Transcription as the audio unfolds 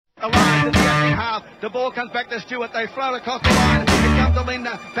The line to the second half. The ball comes back to Stewart. They float across the line. It comes to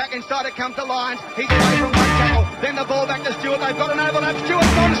Linda. Back inside it comes to Lyons. He's away from one tackle. Then the ball back to Stewart. They've got an overlap.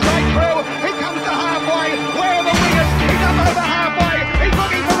 Stewart's gone straight through. He comes to halfway. Where are the wingers? He's up over halfway. He's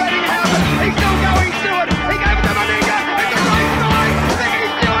looking for Reddinghausen. He's still going, Stewart. He gave it to Meninga. It's a great strike.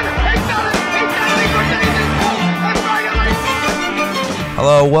 He's Stewart. He's done it. He's done it. He's redeemed himself.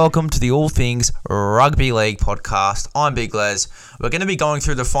 Hello, welcome to the All Things Rugby League podcast. I'm Big Les. We're going to be going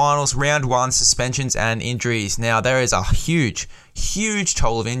through the finals, round one, suspensions and injuries. Now, there is a huge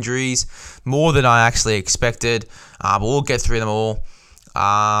toll of injuries, more than I actually expected, but we'll get through them all.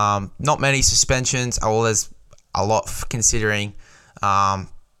 Not many suspensions, well, there's a lot considering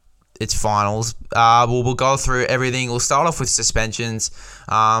it's finals. We'll go through everything. We'll start off with suspensions.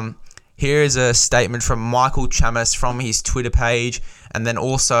 Here is a statement from Michael Chammas from his Twitter page, and then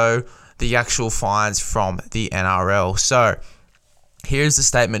also the actual fines from the NRL. So, here's the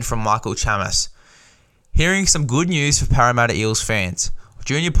statement from Michael Chammas. Hearing some good news for Parramatta Eels fans.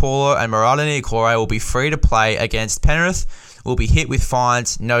 Junior Paulo and Marata Niukore will be free to play against Penrith, will be hit with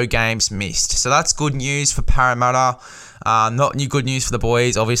fines, no games missed. So that's good news for Parramatta. Not new good news for the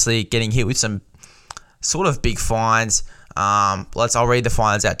boys, obviously getting hit with some sort of big fines. I'll read the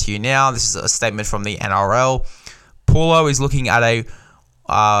fines out to you now. This is a statement from the NRL. Paulo is looking at a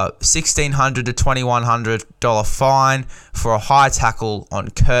 $1,600 to $2,100 fine for a high tackle on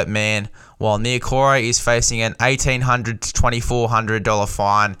Kurt Mann, while Niukore is facing an $1,800 to $2,400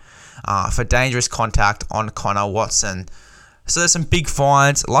 fine for dangerous contact on Connor Watson. So there's some big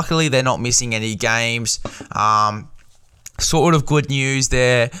fines. Luckily, they're not missing any games. Sort of good news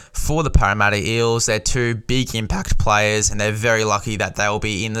there for the Parramatta Eels. They're two big impact players, and they're very lucky that they will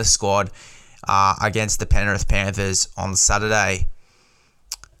be in the squad against the Penrith Panthers on Saturday.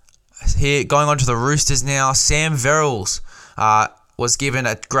 Here, going on to the Roosters now, Sam Verrills was given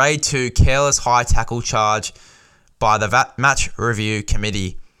a Grade 2 careless high tackle charge by the Match Review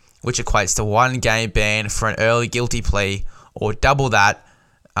Committee, which equates to 1 game ban for an early guilty plea, or double that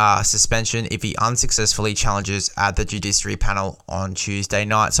suspension if he unsuccessfully challenges at the judiciary panel on Tuesday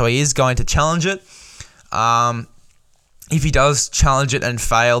night. So he is going to challenge it. If he does challenge it and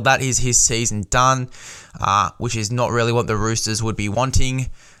fail, that is his season done, which is not really what the Roosters would be wanting.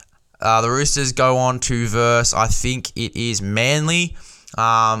 The Roosters go on to verse, I think it is Manly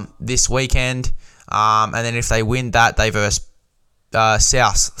this weekend, and then if they win that, they verse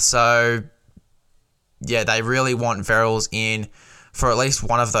South. So yeah, they really want Verrills in for at least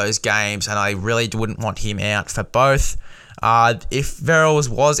one of those games, and I really wouldn't want him out for both. If Verrills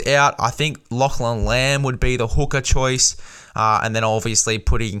was out, I think Lachlan Lamb would be the hooker choice, and then obviously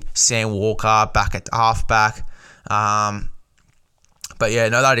putting Sam Walker back at halfback. But yeah,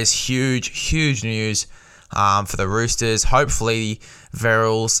 no, that is huge news for the Roosters. Hopefully,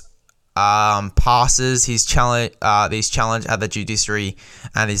 Verrills passes his challenge at the judiciary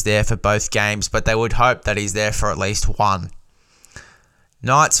and is there for both games, but they would hope that he's there for at least one.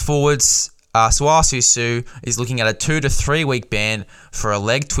 Knights forwards, Suasu Su is looking at a 2 to 3 week ban for a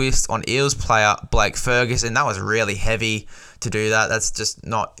leg twist on Eels player Blake Ferguson. That was really heavy to do that. That's just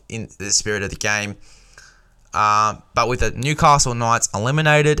not in the spirit of the game. But with the Newcastle Knights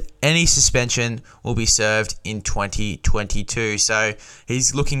eliminated, any suspension will be served in 2022. So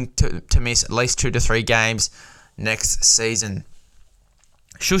he's looking to miss at least 2 to 3 games next season.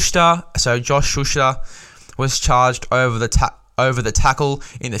 Josh Schuster was charged over the tackle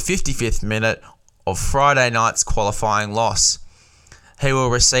in the 55th minute of Friday night's qualifying loss. He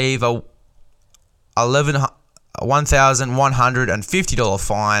will receive a $1,150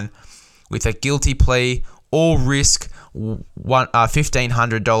 fine with a guilty plea, or risk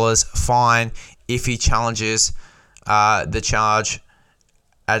 $1,500 fine if he challenges the charge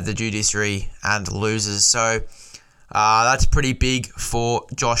at the judiciary and loses. So that's pretty big for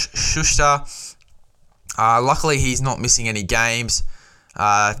Josh Schuster. Luckily, he's not missing any games.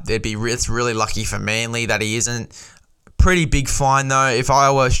 It's really lucky for Manly that he isn't. Pretty big fine though. If I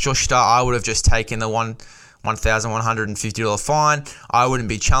was Schuster, I would have just taken the $1,150 fine. I wouldn't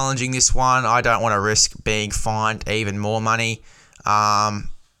be challenging this one. I don't want to risk being fined even more money. But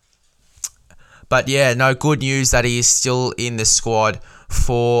yeah, no, good news that he is still in the squad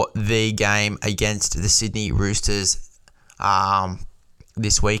for the game against the Sydney Roosters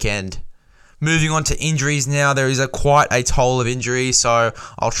this weekend. Moving on to injuries now, there is quite a toll of injuries, so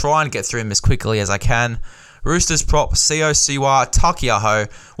I'll try and get through them as quickly as I can. Roosters prop Siosiua Takiaho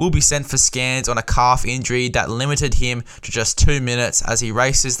will be sent for scans on a calf injury that limited him to just 2 minutes as he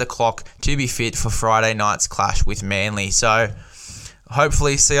races the clock to be fit for Friday night's clash with Manly. So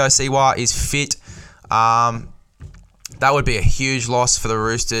hopefully Siosiua is fit. That would be a huge loss for the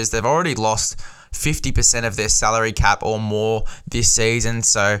Roosters. They've already lost 50% of their salary cap or more this season,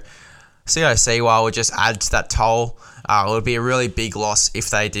 so CO Siwa would just add to that toll. It would be a really big loss if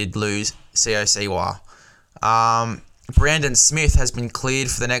they did lose CO Siwa. Brandon Smith has been cleared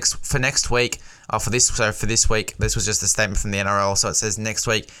for next week. For this week. This was just a statement from the NRL, so it says next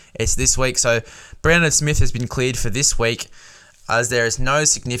week. It's this week. So Brandon Smith has been cleared for this week, as there is no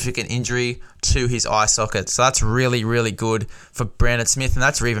significant injury to his eye socket. So that's really, really good for Brandon Smith, and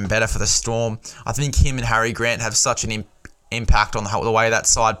that's even better for the Storm. I think him and Harry Grant have such an impact on the way that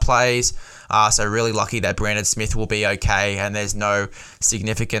side plays. So really lucky that Brandon Smith will be okay, and there's no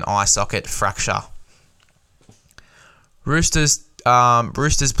significant eye socket fracture. Roosters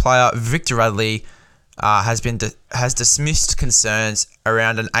player Victor Radley has dismissed concerns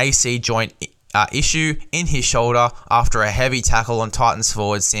around an AC joint issue in his shoulder after a heavy tackle on Titans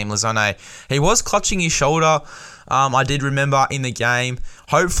forward Sam Lozone. He was clutching his shoulder. I did remember in the game.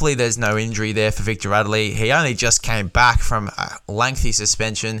 Hopefully there's no injury there for Victor Radley. He only just came back from a lengthy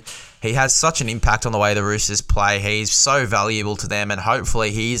suspension. He has such an impact on the way the Roosters play. He's so valuable to them, and hopefully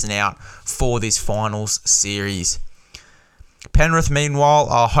he isn't out for this finals series. Penrith, meanwhile,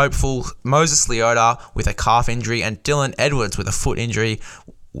 are hopeful Moses Leota with a calf injury and Dylan Edwards with a foot injury.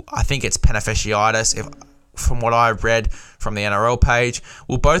 I think it's appendicitis, from what I've read from the NRL page,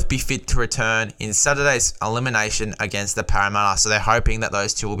 will both be fit to return in Saturday's elimination against the Parramatta. So they're hoping that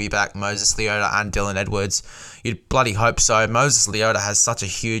those two will be back, Moses Leota and Dylan Edwards. You'd bloody hope so. Moses Leota has such a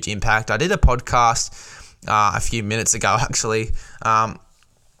huge impact. I did a podcast a few minutes ago, actually,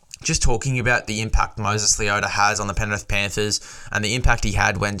 just talking about the impact Moses Leota has on the Penrith Panthers and the impact he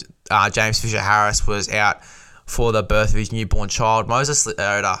had when James Fisher-Harris was out for the birth of his newborn child. Moses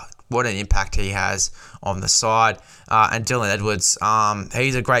Leota, what an impact he has on the side. And Dylan Edwards,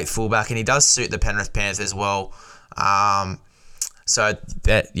 he's a great fullback, and he does suit the Penrith Panthers as well. Penrith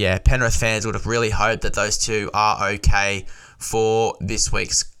fans would have really hoped that those two are okay for this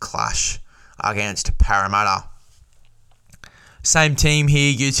week's clash against Parramatta. Same team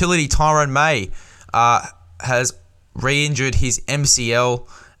here. Utility Tyrone May has re-injured his MCL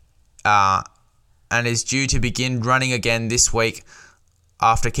and is due to begin running again this week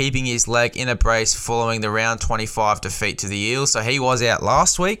after keeping his leg in a brace following the round 25 defeat to the Eels. So he was out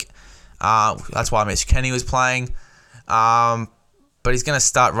last week. That's why Mitch Kenny was playing. But he's going to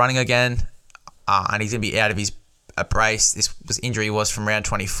start running again, and he's going to be out of his brace. This injury was from round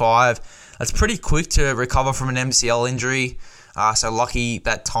 25. That's pretty quick to recover from an MCL injury. So lucky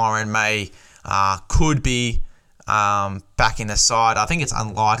that Tyrone May could be back in the side. I think it's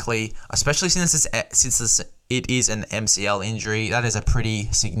unlikely, especially since it is an MCL injury. That is a pretty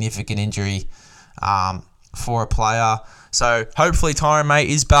significant injury for a player. So hopefully Tyrone May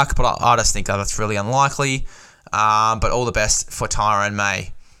is back, but I just think that's really unlikely. But all the best for Tyrone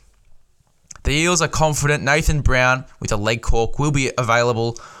May. The Eels are confident Nathan Brown with a leg cork will be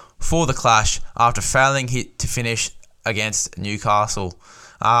available for the clash after failing to finish against Newcastle.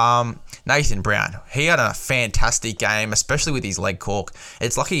 Nathan Brown, he had a fantastic game, especially with his leg cork.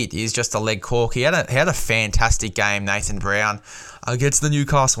 It's lucky it is just a leg cork. He had a fantastic game, Nathan Brown, against the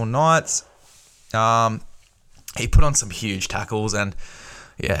Newcastle Knights. He put on some huge tackles, and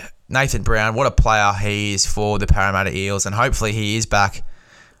yeah, Nathan Brown, what a player he is for the Parramatta Eels, and hopefully he is back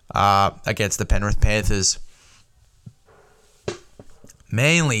against the Penrith Panthers.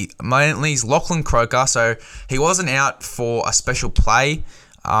 Manly's Lachlan Croker, so he wasn't out for a special play,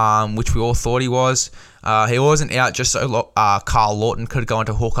 which we all thought he was. He wasn't out just so Carl Lawton could go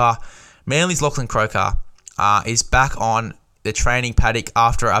into hooker. Manly's Lachlan Croker is back on the training paddock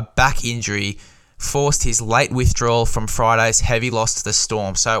after a back injury forced his late withdrawal from Friday's heavy loss to the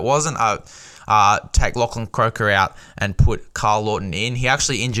Storm. So it wasn't take Lachlan Croker out and put Carl Lawton in. He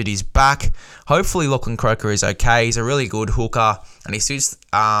actually injured his back. Hopefully Lachlan Croker is okay. He's a really good hooker, and he suits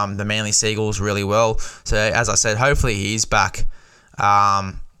the Manly Seagulls really well. So as I said, hopefully he is back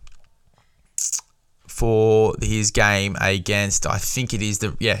for his game against, I think it is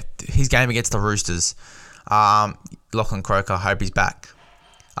his game against the Roosters. Lachlan Croker, hope he's back.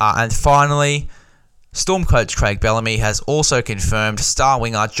 And finally, Storm coach Craig Bellamy has also confirmed star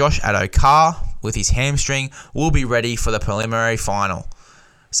winger Josh Addo-Carr with his hamstring will be ready for the preliminary final.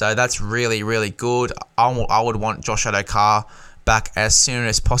 So that's really, really good. I would want Josh Addo-Carr back as soon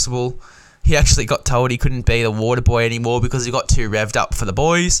as possible. He actually got told he couldn't be the water boy anymore because he got too revved up for the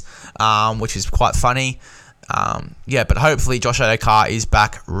boys, which is quite funny. But hopefully Josh Addo-Carr is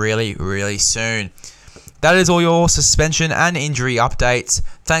back really, really soon. That is all your suspension and injury updates.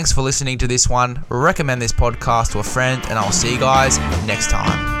 Thanks for listening to this one. Recommend this podcast to a friend, and I'll see you guys next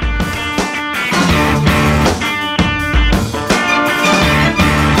time.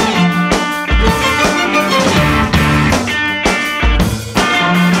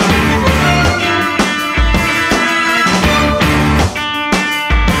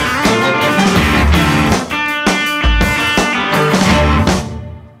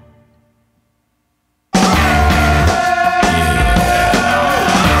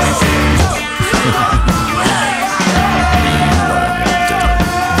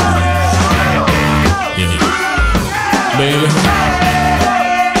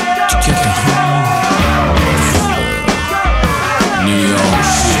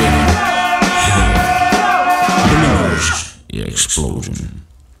 explosion.